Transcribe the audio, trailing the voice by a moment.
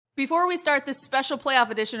Before we start this special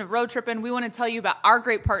playoff edition of Road Trippin', we want to tell you about our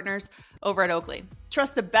great partners over at Oakley.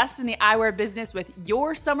 Trust the best in the eyewear business with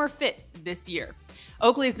your summer fit this year.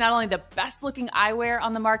 Oakley is not only the best looking eyewear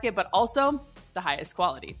on the market, but also the highest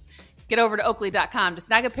quality. Get over to Oakley.com to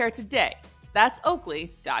snag a pair today. That's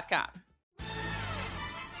Oakley.com.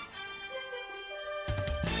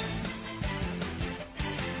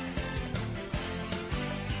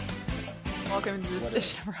 Welcome to this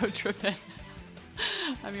edition of Road Trippin'.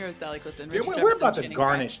 I'm your host, Sally Clifton. We're about to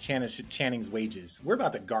garnish Channing's wages. We're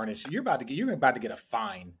about to garnish. You're about to get a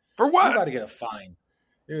fine. For what? You're about to get a fine.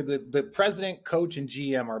 The president, coach, and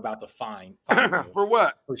GM are about to fine you. For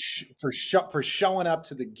what? For showing up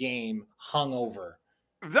to the game hungover.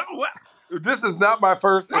 This is not my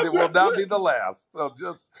first, and it will not be the last. So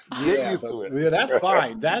just get used to it. Yeah, that's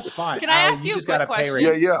fine. That's fine. Can I ask you a quick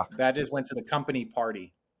question? Yeah. That just went to the company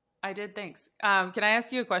party. I did, thanks. Can I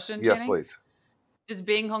ask you a question, Yes, Channing? please. Does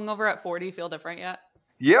being hungover at 40 feel different yet?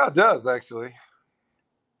 Yeah, it does, actually.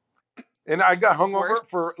 And I got hungover Worse?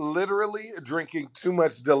 for literally drinking too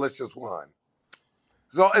much delicious wine.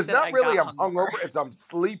 So it's not really I'm hungover, it's I'm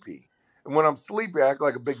sleepy. And when I'm sleepy, I act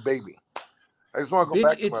like a big baby. I just want to go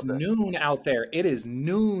back to it's my bed. noon out there. It is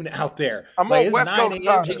noon out there. I'm on West Coast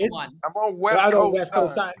time. I'm on West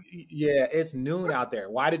Coast time. Yeah, it's noon out there.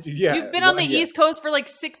 Why did you? Yeah, you've been on the East Coast for like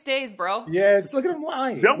 6 days, bro. Yes, look at him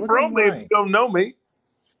lying. They don't know me.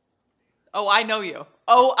 Oh, I know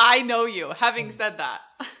you. Having said that,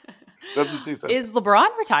 That's what she said. is LeBron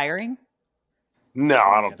retiring? No,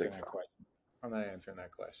 I don't think so. I'm not answering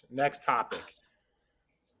that question. Next topic.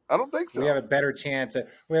 I don't think so. We have a better chance. Of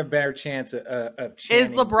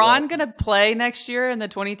Is LeBron going to play next year in the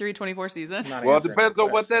 23-24 season? Well, it depends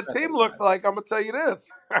on what that team looks like. I'm going to tell you this.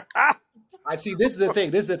 I see. This is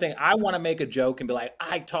the thing. I want to make a joke and be like,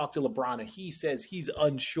 I talked to LeBron and he says he's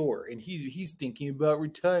unsure and he's thinking about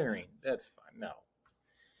retiring. That's fine. No,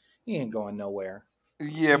 he ain't going nowhere.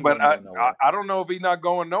 Yeah, but I don't know if he's not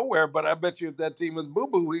going nowhere, but I bet you if that team is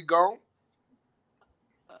boo-boo, he gone.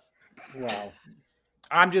 Wow.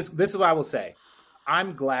 this is what I will say.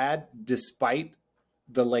 I'm glad, despite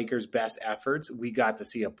the Lakers' best efforts, we got to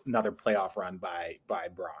see another playoff run by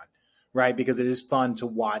Bron, right? Because it is fun to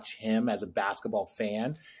watch him as a basketball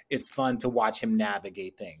fan. It's fun to watch him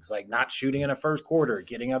navigate things, like not shooting in a first quarter,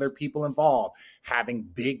 getting other people involved, having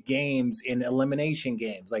big games in elimination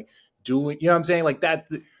games, like doing, you know what I'm saying? Like that,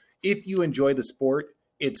 if you enjoy the sport,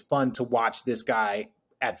 it's fun to watch this guy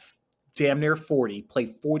at damn near 40, play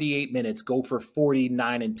 48 minutes, go for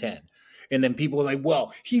 49 and 10. And then people are like,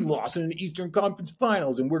 well, he lost in the Eastern Conference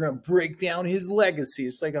Finals and we're going to break down his legacy.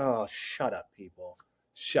 It's like, oh, shut up, people.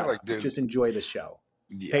 Shut up. Dude. Just enjoy the show.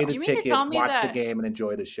 Yeah. Pay the ticket, watch the game, and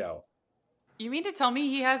enjoy the show. You mean to tell me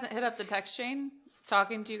he hasn't hit up the text chain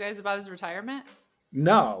talking to you guys about his retirement?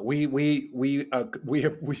 No, we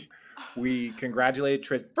congratulated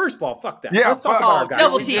Tristan. First of all, fuck that. Yeah, let's talk about our guy.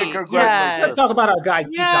 Double T. Yes. Let's talk about our guy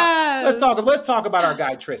T-Top. Yes. Let's talk about our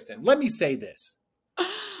guy Tristan. Let me say this.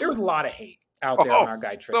 There was a lot of hate out there on our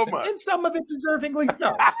guy Tristan. So much. And some of it deservingly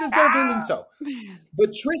so.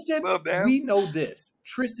 But Tristan, we know this.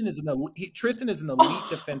 Tristan is an elite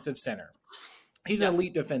defensive center. He's an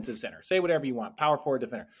elite defensive center. Say whatever you want. Power forward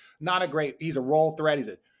defender. He's a role threat.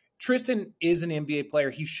 Tristan is an NBA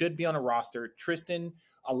player. He should be on a roster. Tristan,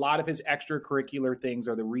 a lot of his extracurricular things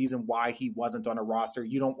are the reason why he wasn't on a roster.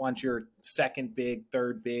 You don't want your second big,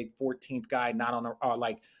 third big, 14th guy not on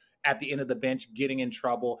a at the end of the bench getting in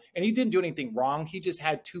trouble. And he didn't do anything wrong. He just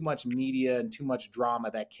had too much media and too much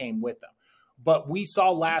drama that came with him. But we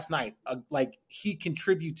saw last night, he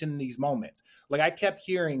contributes in these moments. Like I kept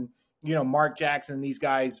hearing, Mark Jackson and these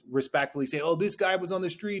guys respectfully say, oh, this guy was on the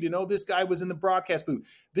street and this guy was in the broadcast booth.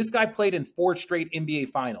 This guy played in 4 straight NBA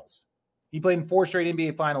finals. He played in 4 straight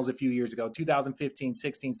NBA finals a few years ago, 2015,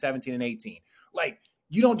 16, 17, and 18. Like,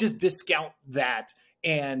 you don't just discount that.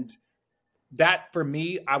 And that, for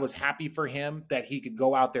me, I was happy for him that he could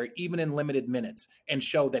go out there, even in limited minutes, and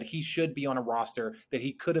show that he should be on a roster, that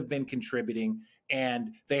he could have been contributing.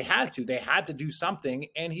 And they had to do something.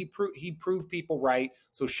 And he proved people right.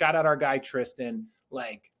 So shout out our guy, Tristan.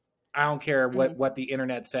 Like, I don't care what the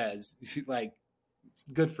internet says. Like,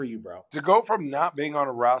 good for you, bro. To go from not being on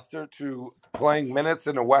a roster to playing minutes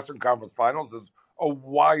in the Western Conference Finals is a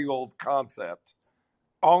wild concept.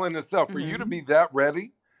 All in itself. For you to be that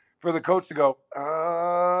ready, for the coach to go,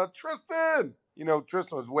 Tristan.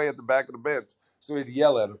 Tristan was way at the back of the bench. So he'd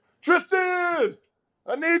yell at him, Tristan,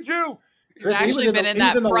 I need you. He's actually been in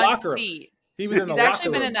that front seat. He's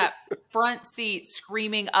actually been in that front seat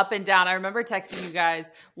screaming up and down. I remember texting you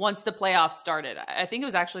guys once the playoffs started. I think it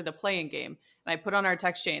was actually the play-in game. And I put on our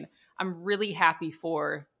text chain, I'm really happy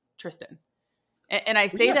for Tristan. And I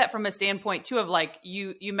say that from a standpoint too of like,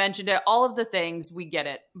 you mentioned it, all of the things, we get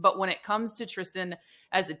it. But when it comes to Tristan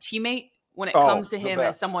as a teammate, when it comes to him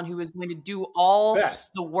as someone who is going to do all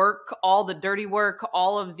the work, all the dirty work,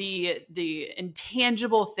 all of the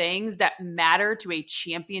intangible things that matter to a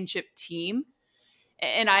championship team.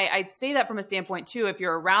 And I'd say that from a standpoint too, if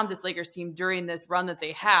you're around this Lakers team during this run that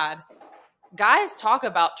they had, guys talk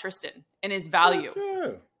about Tristan and his value.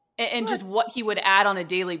 And just what he would add on a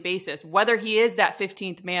daily basis, whether he is that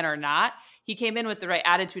 15th man or not. He came in with the right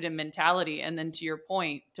attitude and mentality. And then to your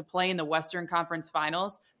point, to play in the Western Conference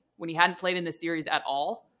Finals when he hadn't played in the series at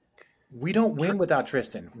all. We don't win without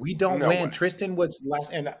Tristan. We don't win. Tristan was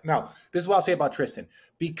last. And now, this is what I'll say about Tristan.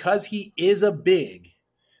 Because he is a big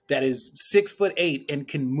that is 6'8" and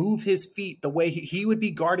can move his feet the way he would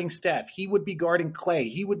be guarding Steph. He would be guarding Clay.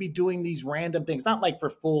 He would be doing these random things, not like for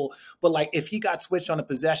full, but like if he got switched on a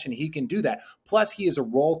possession, he can do that. Plus, he is a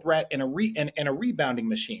roll threat and a rebounding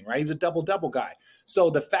machine, right? He's a double-double guy. So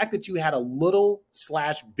the fact that you had a little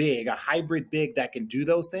 / big, a hybrid big that can do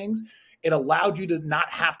those things, it allowed you to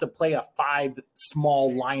not have to play a 5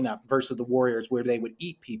 small lineup versus the Warriors where they would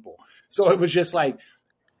eat people. So it was just like,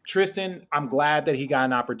 Tristan, I'm glad that he got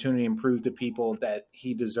an opportunity and prove to people that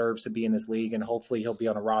he deserves to be in this league, and hopefully he'll be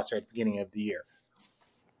on a roster at the beginning of the year.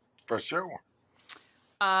 For sure.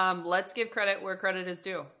 Let's give credit where credit is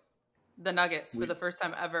due. The Nuggets, for the first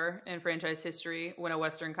time ever in franchise history, win a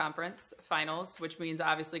Western Conference Finals, which means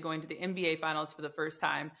obviously going to the NBA Finals for the first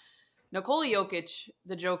time. Nikola Jokic,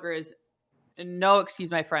 the Joker, is excuse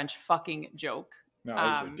my French, fucking joke. No,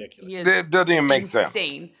 it's ridiculous. It doesn't even make sense.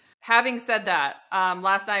 Insane. Having said that,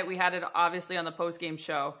 last night we had it obviously on the post-game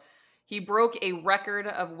show. He broke a record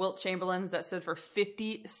of Wilt Chamberlain's that stood for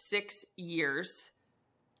 56 years,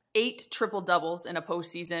 8 triple-doubles in a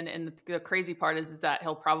postseason. And the crazy part is that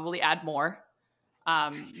he'll probably add more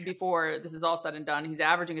before this is all said and done. He's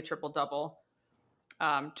averaging a triple-double,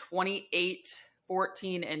 28,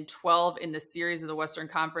 14, and 12 in the series of the Western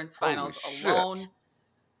Conference Finals alone.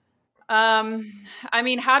 I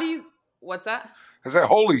mean, what's that? I said,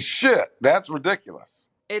 holy shit, that's ridiculous.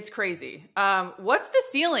 It's crazy. What's the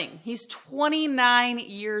ceiling? He's 29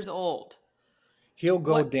 years old. He'll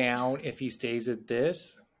go down if he stays at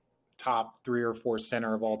this top 3 or 4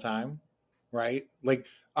 center of all time, right? Like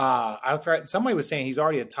somebody was saying he's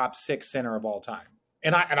already a top 6 center of all time.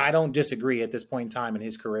 And I don't disagree at this point in time in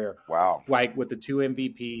his career. Wow. Like with the 2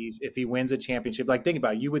 MVPs, if he wins a championship, like think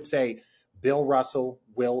about it, you would say Bill Russell,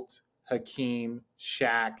 Wilt, Hakeem,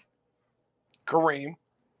 Shaq, Kareem,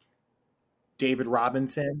 David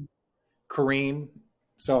Robinson, Kareem.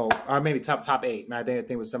 So maybe top 8. And I think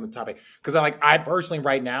it was some of the top 8. Because I personally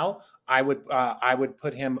right now, I would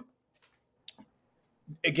put him,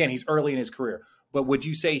 again, he's early in his career. But would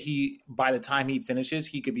you say by the time he finishes,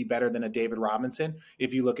 he could be better than a David Robinson?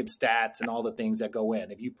 If you look at stats and all the things that go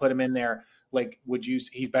in, if you put him in there, like,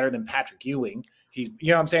 he's better than Patrick Ewing. You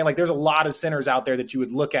know what I'm saying? Like, there's a lot of centers out there that you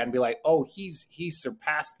would look at and be like, oh, he's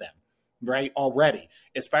surpassed them, right? Already,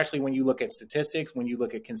 especially when you look at statistics, when you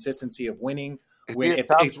look at consistency of winning,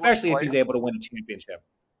 especially if he's able to win a championship.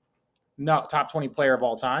 No, top 20 player of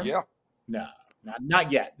all time? Yeah. No,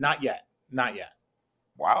 not yet.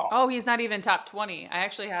 Wow. Oh, he's not even top 20. I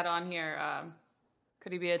actually had on here,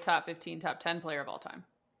 could he be a top 15, top 10 player of all time?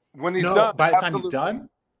 When he's done. By the time he's done?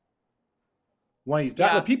 When he's done.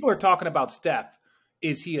 Yeah. Look, people are talking about Steph.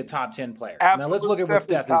 Is he a top 10 player? Absolute. Now let's look at what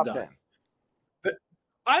Steph has done. 10. But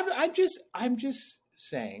I'm just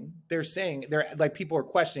saying, they're like, people are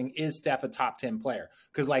questioning, is Steph a top 10 player?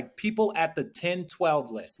 Because like people at the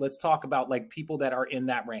 10-12 list, let's talk about like people that are in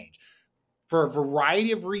that range. For a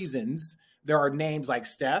variety of reasons, there are names like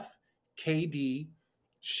Steph, KD,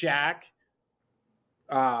 Shaq,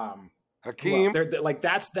 Hakeem. Like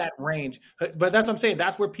that's that range. But that's what I'm saying.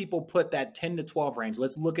 That's where people put that 10 to 12 range.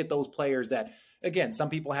 Let's look at those players that, again, some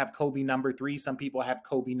people have Kobe number 3, some people have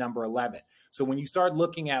Kobe number 11. So when you start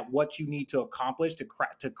looking at what you need to accomplish to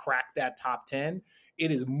crack that top 10, it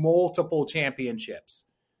is multiple championships,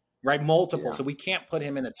 right? Multiple. Yeah. So we can't put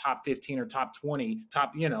him in the top 15 or top 20,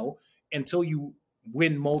 until you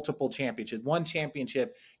win multiple championships. One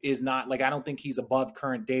championship is not like, I don't think he's above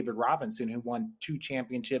current David Robinson, who won 2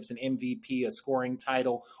 championships, an MVP, a scoring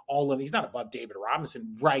title, he's not above David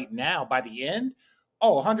Robinson right now. By the end,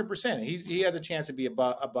 100%. He has a chance to be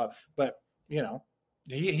above, but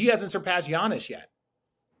he hasn't surpassed Giannis yet.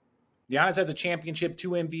 Giannis has a championship, 2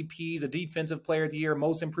 MVPs, a defensive player of the year,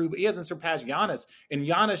 most improved. He hasn't surpassed Giannis, and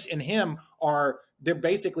Giannis and him they're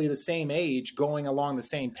basically the same age, going along the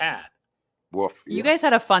same path. Woof, yeah. You guys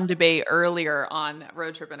had a fun debate earlier on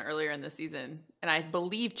Road Trippin' earlier in the season, and I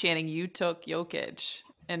believe, Channing, you took Jokic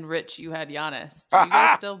And Rich, you had Giannis. Do you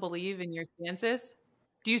guys still believe in your stances?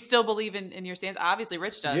 Do you still believe in your stance? Obviously,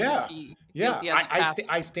 Rich does. Yeah. If he Yeah. feels he hasn't passed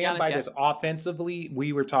I stand Giannis by yet. this. Offensively,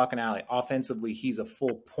 we were talking, Ali. Offensively, he's a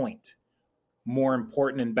full point more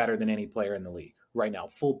important and better than any player in the league right now.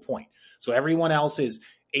 Full point. So everyone else is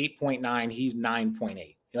 8.9. He's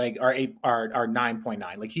 9.8. Like our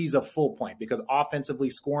 9.9. Like he's a full point because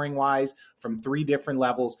offensively, scoring wise, from three different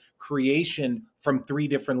levels, creation from three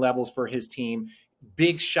different levels for his team,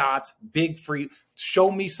 big shots, big free.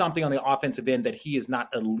 Show me something on the offensive end that he is not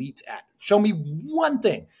elite at. Show me one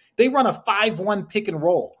thing. They run a 5-1 pick and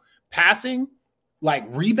roll. Passing, like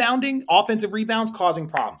rebounding, offensive rebounds causing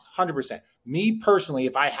problems. 100%. Me personally,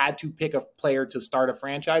 if I had to pick a player to start a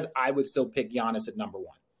franchise, I would still pick Giannis at number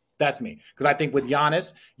one. That's me. Because I think with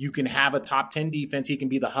Giannis, you can have a top 10 defense. He can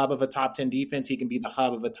be the hub of a top 10 defense. He can be the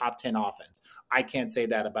hub of a top 10 offense. I can't say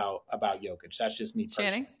that about Jokic. That's just me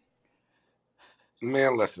personally. Channing?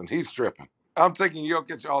 Man, listen, he's tripping. I'm taking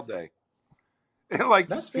Jokic all day. Like,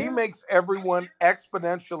 he makes everyone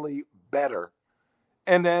exponentially better.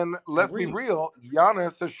 And then, let's be real,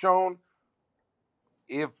 Giannis has shown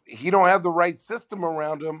if he don't have the right system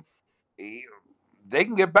around him, they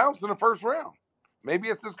can get bounced in the first round. Maybe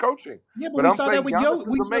it's his coaching. Yeah, but we saw that with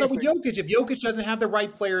Jokic. If Jokic doesn't have the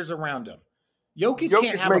right players around him, Jokic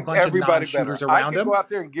can't have a bunch of non-shooters around him. Go out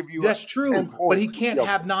there and give you That's true, but he can't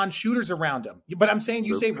have non-shooters around him. But I'm saying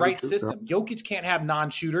you say right system. Jokic can't have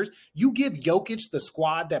non-shooters. You give Jokic the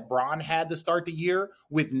squad that Bron had to start the year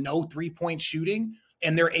with no three-point shooting,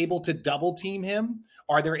 and they're able to double team him,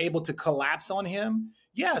 or they're able to collapse on him.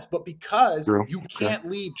 Yes, but because you can't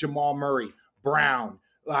leave Jamal Murray, Brown,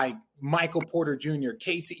 like Michael Porter Jr.,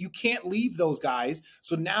 Casey, you can't leave those guys.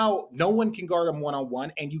 So now no one can guard them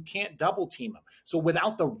one-on-one, and you can't double team them. So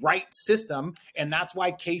without the right system, and that's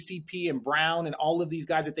why KCP and Brown and all of these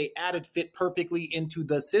guys that they added fit perfectly into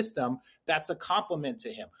the system, that's a compliment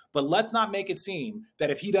to him. But let's not make it seem that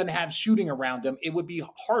if he doesn't have shooting around him, it would be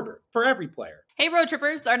harder for every player. Hey, road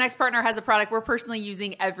trippers, our next partner has a product we're personally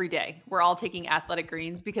using every day. We're all taking Athletic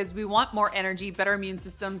Greens because we want more energy, better immune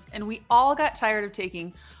systems, and we all got tired of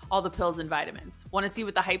taking all the pills and vitamins. Want to see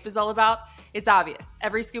what the hype is all about? It's obvious.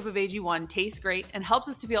 Every scoop of AG1 tastes great and helps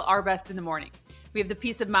us to feel our best in the morning. We have the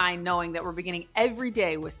peace of mind knowing that we're beginning every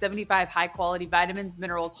day with 75 high-quality vitamins,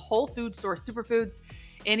 minerals, whole food source superfoods,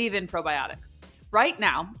 and even probiotics. Right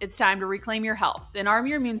now, it's time to reclaim your health and arm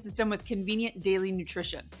your immune system with convenient daily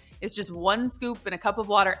nutrition. It's just one scoop in a cup of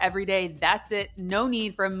water every day. That's it. No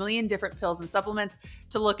need for a million different pills and supplements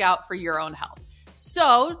to look out for your own health.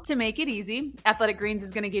 So, to make it easy, Athletic Greens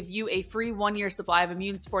is going to give you a free 1-year supply of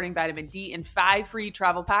immune-supporting vitamin D and 5 free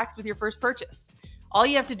travel packs with your first purchase. All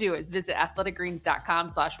you have to do is visit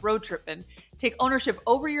athleticgreens.com/roadtrippin', take ownership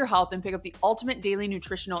over your health, and pick up the ultimate daily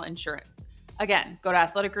nutritional insurance. Again, go to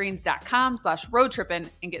athleticgreens.com/roadtrippin'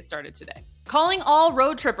 and get started today. Calling all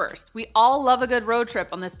road trippers. We all love a good road trip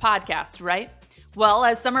on this podcast, right? Well,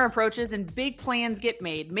 as summer approaches and big plans get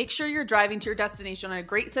made, make sure you're driving to your destination on a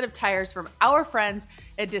great set of tires from our friends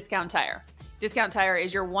at Discount Tire. Discount Tire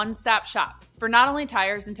is your one-stop shop for not only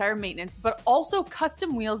tires and tire maintenance, but also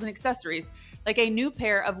custom wheels and accessories like a new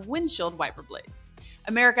pair of windshield wiper blades.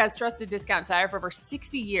 America has trusted Discount Tire for over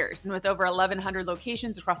 60 years, and with over 1,100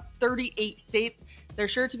 locations across 38 states,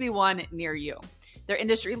 there's sure to be one near you. Their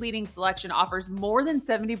industry-leading selection offers more than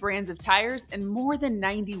 70 brands of tires and more than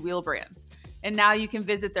 90 wheel brands. And now you can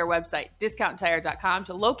visit their website, discounttire.com,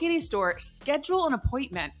 to locate a store, schedule an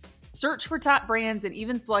appointment, search for top brands, and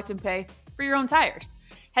even select and pay for your own tires.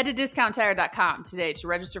 Head to discounttire.com today to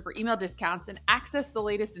register for email discounts and access the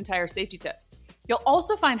latest in tire safety tips. You'll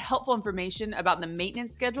also find helpful information about the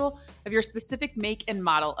maintenance schedule of your specific make and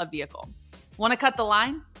model of vehicle. Want to cut the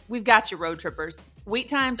line? We've got you, road trippers. Wait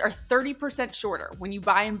times are 30% shorter when you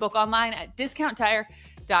buy and book online at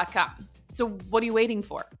discounttire.com. So what are you waiting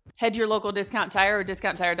for? Head to your local Discount Tire or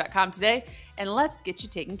discounttire.com today, and let's get you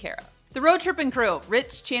taken care of. The Road Trippin' crew,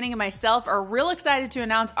 Rich, Channing, and myself, are real excited to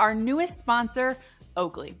announce our newest sponsor,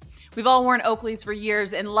 Oakley. We've all worn Oakleys for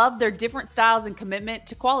years and love their different styles and commitment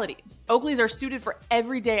to quality. Oakleys are suited for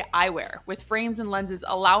everyday eyewear, with frames and lenses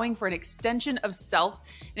allowing for an extension of self,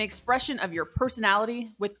 an expression of your personality.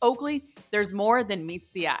 With Oakley, there's more than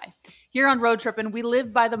meets the eye. Here on Road Trippin', we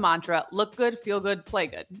live by the mantra, look good, feel good, play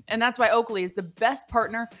good. And that's why Oakley is the best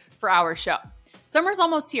partner for our show. Summer's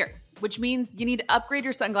almost here, which means you need to upgrade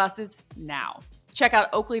your sunglasses now. Check out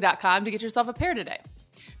oakley.com to get yourself a pair today.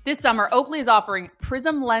 This summer, Oakley is offering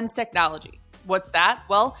Prism Lens technology. What's that?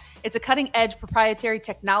 Well, it's a cutting-edge proprietary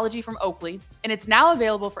technology from Oakley, and it's now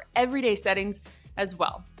available for everyday settings as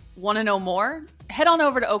well. Want to know more? Head on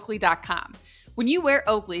over to oakley.com. When you wear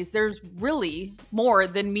Oakley's, there's really more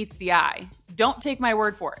than meets the eye. Don't take my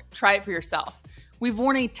word for it. Try it for yourself. We've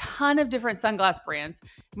worn a ton of different sunglass brands,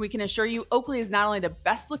 and we can assure you Oakley is not only the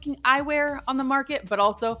best looking eyewear on the market, but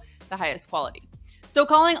also the highest quality. So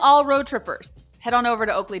calling all road trippers, head on over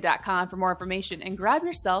to Oakley.com for more information and grab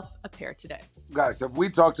yourself a pair today. Guys, have we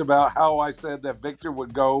talked about how I said that Victor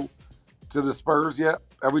would go to the Spurs yet?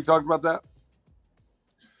 Have we talked about that?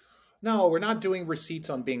 No, we're not doing receipts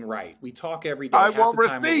on being right. We talk every day. I half want the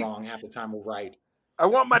time receipts. we're wrong, half the time we're right. I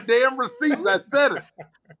want my damn receipts. I said it.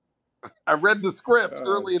 I read the script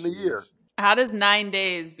early in the year. How does 9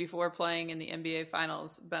 days before playing in the NBA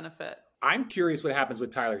Finals benefit? I'm curious what happens with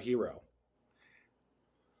Tyler Hero.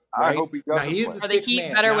 Right? I hope he doesn't. Now, are the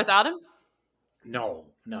Heat better without him? No.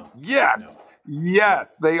 Yes. No.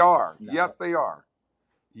 Yes, they are. No. Yes, they are.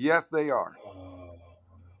 Yes, they are.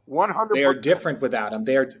 100%. They are different without him.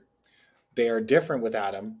 They are different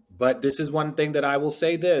without him. But this is one thing that I will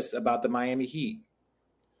say this about the Miami Heat.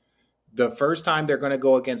 The first time they're going to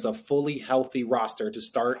go against a fully healthy roster to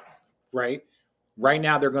start, right? Right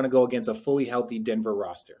now, they're going to go against a fully healthy Denver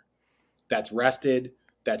roster. That's rested,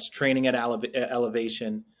 that's training at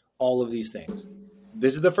elevation, all of these things.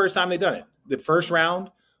 This is the first time they've done it. The first round,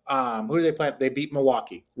 who did they play? They beat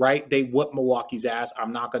Milwaukee, right? They whooped Milwaukee's ass.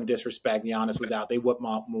 I'm not going to disrespect. Giannis was out. They whooped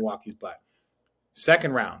Milwaukee's butt.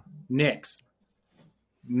 Second round, Knicks.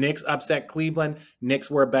 Knicks upset Cleveland.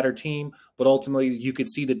 Knicks were a better team, but ultimately you could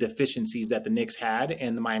see the deficiencies that the Knicks had,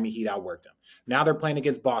 and the Miami Heat outworked them. Now they're playing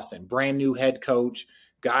against Boston. Brand new head coach.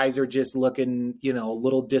 Guys are just looking, a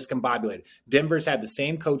little discombobulated. Denver's had the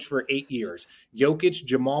same coach for 8 years. Jokic,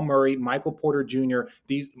 Jamal Murray, Michael Porter Jr.,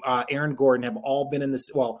 Aaron Gordon have all been in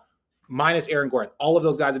this. Well, minus Aaron Gordon. All of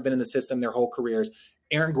those guys have been in the system their whole careers.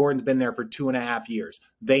 Aaron Gordon's been there for 2.5 years.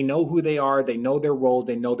 They know who they are. They know their roles.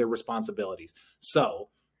 They know their responsibilities. So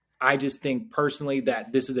I just think personally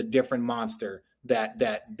that this is a different monster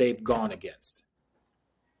that they've gone against.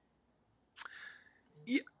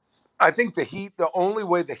 Yeah, I think the only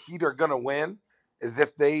way the Heat are going to win is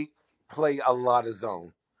if they play a lot of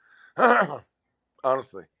zone.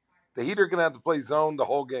 Honestly, the Heat are going to have to play zone the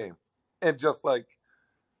whole game and just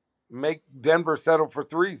make Denver settle for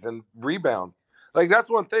threes and rebound. That's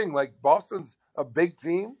one thing. Boston's a big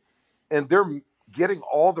team, and they're getting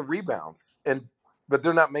all the rebounds, but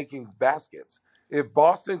they're not making baskets. If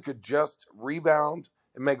Boston could just rebound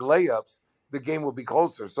and make layups, the game will be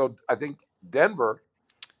closer. So I think Denver,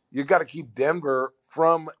 you got to keep Denver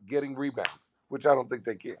from getting rebounds, which I don't think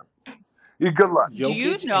they can. Good luck.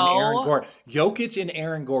 Jokic and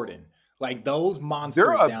Aaron Gordon, those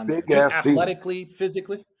monsters down there, just athletically, team.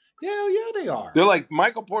 Physically. Yeah, they are. They're like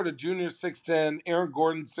Michael Porter Jr. 6'10", Aaron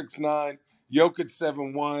Gordon 6'9", Jokic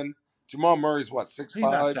 7'1", Jamal Murray's 6'5". He's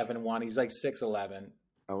not 7'1", he's 6'11".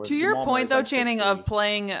 To your point, though, Channing, of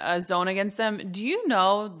playing a zone against them, do you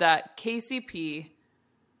know that KCP,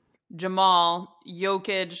 Jamal,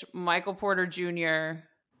 Jokic, Michael Porter Jr.,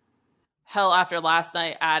 hell, after last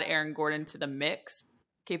night, add Aaron Gordon to the mix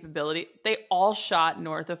capability, they all shot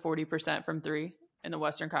north of 40% from three in the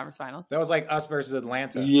Western Conference Finals. That was us versus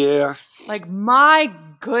Atlanta. Yeah. My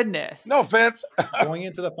goodness. No offense. Going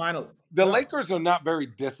into the finals. The Lakers are not very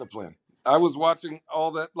disciplined. I was watching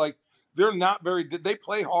all that. They're not they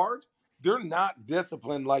play hard. They're not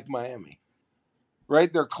disciplined like Miami,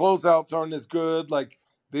 right? Their closeouts aren't as good.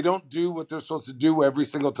 They don't do what they're supposed to do every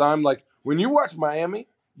single time. When you watch Miami,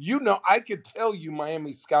 I could tell you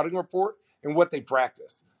Miami's scouting report and what they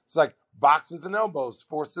practice. It's boxes and elbows,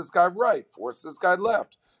 force this guy right, force this guy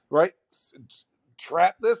left, right?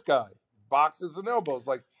 Trap this guy, boxes and elbows.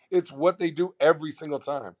 It's what they do every single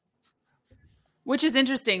time. Which is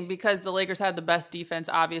interesting because the Lakers had the best defense,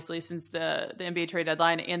 obviously, since the NBA trade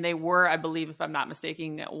deadline. And they were, I believe, if I'm not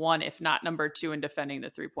mistaken, one, if not number two, in defending the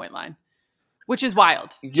three-point line, which is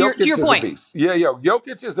wild. To your point. Yeah,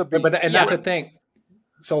 Jokic is a beast. That's the thing.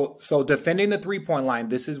 So defending the three-point line,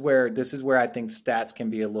 this is where I think stats can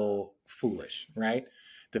be a little foolish, right?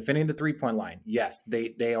 Defending the three-point line, yes,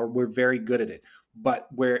 we're very good at it. But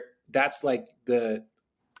where that's the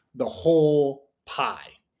whole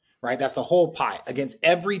pie. Right, that's the whole pie. Against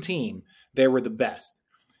every team, they were the best.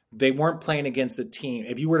 They weren't playing against a team.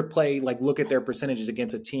 If you were to play, look at their percentages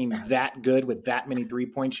against a team that good with that many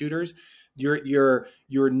 3-point shooters, your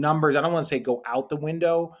numbers, I don't want to say go out the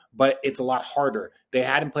window, but it's a lot harder. They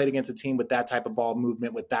hadn't played against a team with that type of ball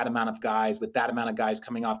movement, with that amount of guys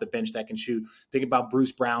coming off the bench that can shoot. Think about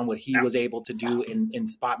Bruce Brown, what he was able to do in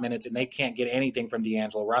spot minutes, and they can't get anything from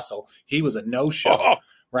D'Angelo Russell. He was a no-show.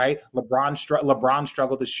 Right, LeBron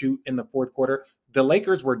struggled to shoot in the fourth quarter. The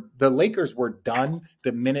Lakers were done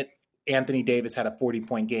the minute Anthony Davis had a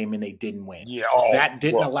 40-point game and they didn't win. Yeah, that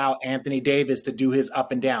didn't allow Anthony Davis to do his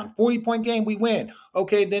up and down. 40-point game, we win.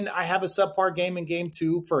 Okay, then I have a subpar game in game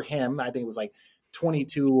 2 for him. I think it was like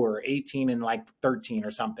 22 or 18 and like 13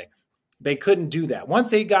 or something. They couldn't do that. Once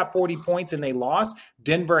they got 40 points and they lost,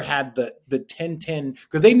 Denver had the 10-10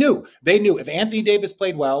 because they knew if Anthony Davis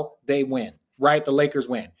played well, they win, right? The Lakers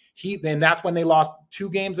win. Then that's when they lost 2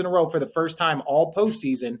 games in a row for the first time all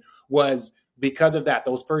postseason was because of that,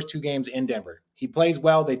 those first 2 games in Denver. He plays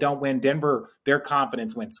well, they don't win. Denver, their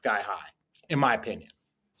confidence went sky high, in my opinion.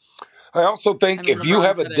 I also think if you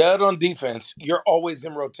have a dud on defense, you're always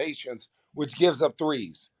in rotations, which gives up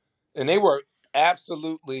threes. And they were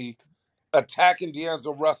absolutely attacking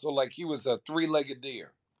D'Angelo Russell like he was a 3-legged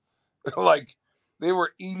deer. Like, they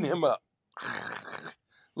were eating him up.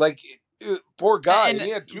 Like, poor guy. And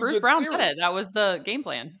he had 2 Bruce good Brown series. said it. That was the game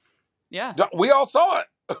plan. Yeah. We all saw it.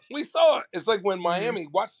 We saw it. It's like when Miami,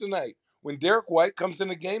 watch tonight, when Derek White comes in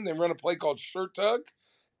the game, they run a play called shirt tug,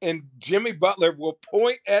 and Jimmy Butler will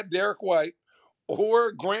point at Derek White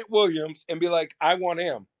or Grant Williams and be like, I want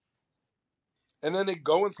him. And then they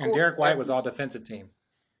go and score. And Derek White was all defensive team.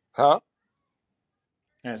 Huh?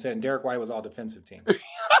 And I said, Derek White was all defensive team.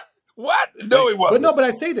 What? No, he wasn't. But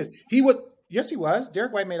I say this. He was. Yes, he was.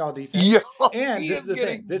 Derek White made all defense. Yo, and this is the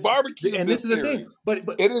thing. This is the thing. But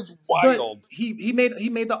it is wild. But he made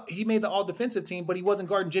the all defensive team, but he wasn't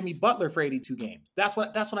guarding Jimmy Butler for 82 games. That's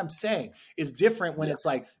what I'm saying. It's different when it's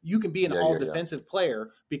like you can be an all defensive player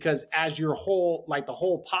because as your whole the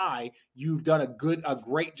whole pie, you've done a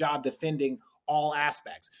great job defending all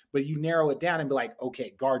aspects. But you narrow it down and be like,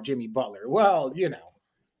 okay, guard Jimmy Butler. Well,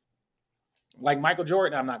 like Michael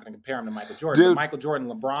Jordan, I'm not going to compare him to Michael Jordan. But Michael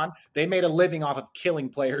Jordan and LeBron, they made a living off of killing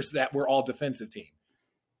players that were all defensive team.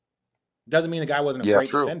 Doesn't mean the guy wasn't a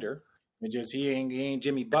great defender. It just he ain't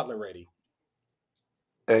Jimmy Butler ready.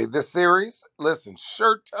 Hey, this series, listen,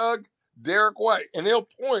 shirt tug, Derek White, and they'll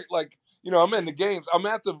point like, I'm in the games. I'm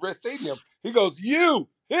at the stadium. He goes, you,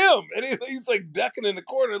 him, and he's like ducking in the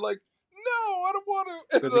corner, like, no, I don't want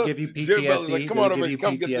to. Does it give you PTSD? Like, come on, give you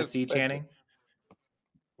PTSD, Channing?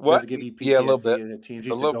 What? Does it give you PTSD? Yeah, a little bit. The teams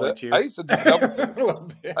used to go at you? I used to just double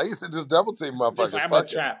team. I used to just double team motherfuckers. I'm a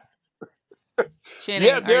trap. Channing,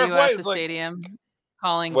 are you at the stadium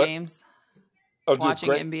calling games? Watching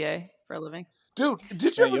NBA for a living? Dude,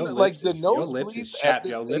 did you ever like the nosebleeds at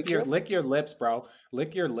this stadium? Lick your lips, bro.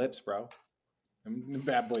 Lick your lips, bro. The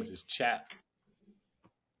bad boys is chat.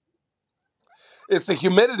 It's the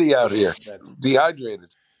humidity out here. That's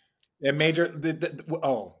dehydrated. And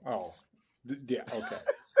yeah, okay.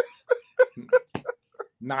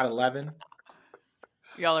 Not 11.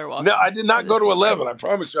 Y'all are welcome. No, I did not go to 11. I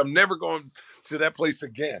promise you, I'm never going to that place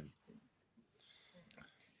again.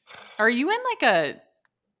 Are you in like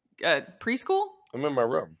a preschool? I'm in my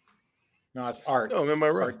room. No, it's art. No, I'm in my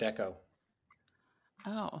room. Art deco.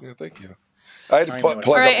 Oh. Yeah, thank you. I had to plug up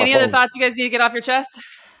All right, my any phone. other thoughts you guys need to get off your chest?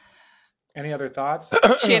 Any other thoughts?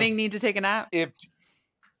 Channing need to take a nap? If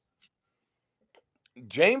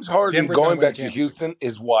James Harden going back to Houston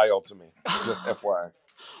is wild to me. Just FYI.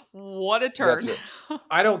 What a turn.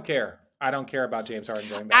 I don't care. I don't care about James Harden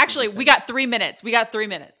going back Actually, to Houston. we got 3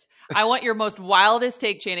 minutes. I want your most wildest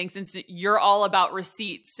take, Channing, since you're all about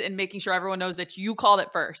receipts and making sure everyone knows that you called it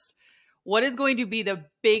first. What is going to be the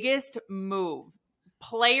biggest move,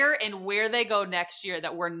 player, and where they go next year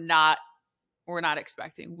that we're not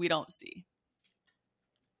expecting? We don't see.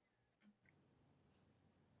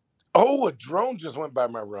 Oh, a drone just went by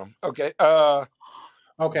my room. Okay.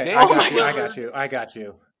 Okay. I got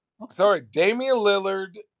you. Sorry, Damian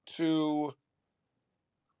Lillard to.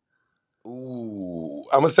 Ooh,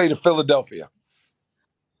 I'm gonna say to Philadelphia.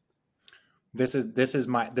 This is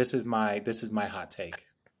my hot take.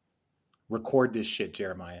 Record this shit,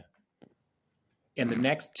 Jeremiah. In the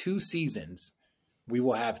next 2 seasons, we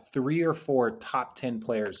will have 3 or 4 top 10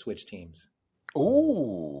 players switch teams.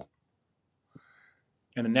 Ooh.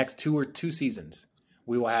 In the next 2 seasons,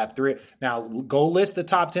 we will have 3. Now, go list the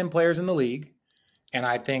top 10 players in the league, and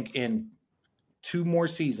I think in 2 more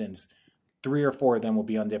seasons, 3 or 4 of them will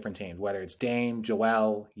be on different teams, whether it's Dame,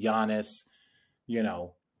 Joel, Giannis,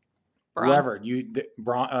 whoever.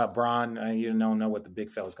 Bron, you don't know what the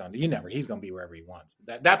big fella's going to do. He's going to be wherever he wants.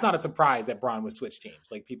 That's not a surprise that Bron would switch teams.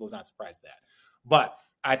 Like, people's not surprised at that. But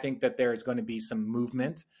I think that there's going to be some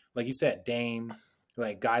movement. Like you said, Dame,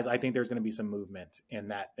 like guys, I think there's going to be some movement in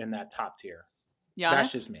that top tier. Giannis?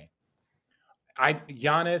 That's just me.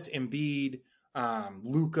 Giannis, Embiid,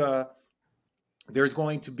 Luka. There's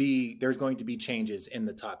going to be changes in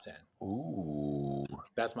the top 10. Ooh,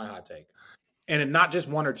 that's my hot take. And not just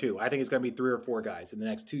one or two. I think it's going to be 3 or 4 guys. In the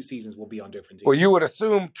next 2 seasons, we'll be on different teams. Well, you would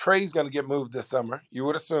assume Trey's going to get moved this summer. You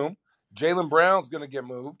would assume Jaylen Brown's going to get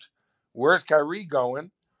moved. Where's Kyrie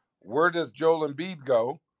going? Where does Joel Embiid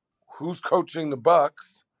go? Who's coaching the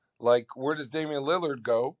Bucks? Like, where does Damian Lillard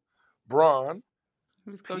go? Braun,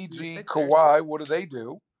 PG, Kawhi, what do they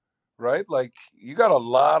do? Right? Like, you got a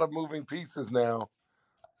lot of moving pieces now.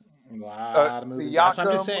 A lot of moving. That's what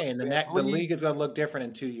I'm just saying. The league is going to look different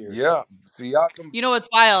in 2 years. Yeah. Siakam. You know what's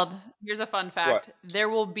wild? Here's a fun fact. What? There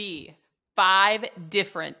will be 5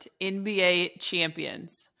 different NBA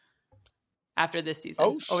champions after this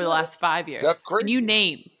season over the last 5 years. That's crazy. And you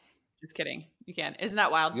name. Just kidding. You can. Isn't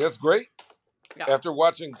that wild? Yeah, that's great. Yeah. After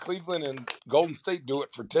watching Cleveland and Golden State do it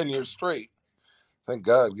for 10 years straight. Thank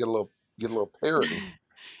God. Get a little parity.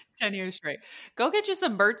 10 years straight. Go get you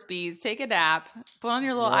some Burt's Bees. Take a nap. Put on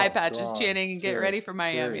your little eye patches, chanting, and get ready for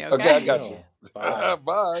Miami. Okay, I got you. Bye.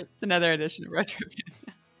 Bye. It's another edition of Road Trippin'.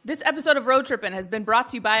 This episode of Road Trippin' has been brought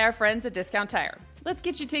to you by our friends at Discount Tire. Let's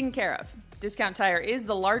get you taken care of. Discount Tire is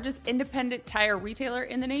the largest independent tire retailer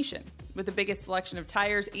in the nation. With the biggest selection of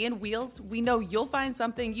tires and wheels, we know you'll find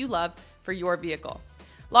something you love for your vehicle.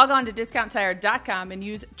 Log on to discounttire.com and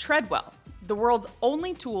use Treadwell, the world's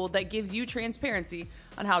only tool that gives you transparency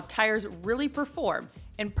on how tires really perform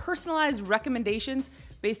and personalized recommendations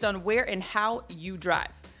based on where and how you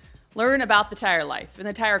drive. Learn about the tire life and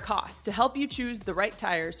the tire cost to help you choose the right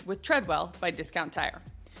tires with Treadwell by Discount Tire.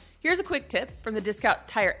 Here's a quick tip from the Discount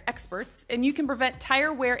Tire experts, and you can prevent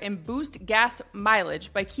tire wear and boost gas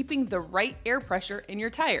mileage by keeping the right air pressure in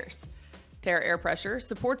your tires. Tire air pressure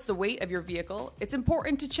supports the weight of your vehicle. It's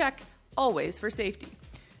important to check always for safety.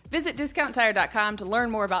 Visit discounttire.com to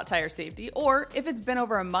learn more about tire safety, or if it's been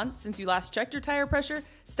over a month since you last checked your tire pressure,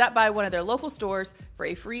 stop by one of their local stores for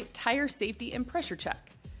a free tire safety and pressure check.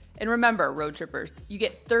 And remember, road trippers, you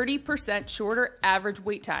get 30% shorter average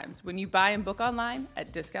wait times when you buy and book online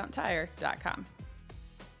at discounttire.com.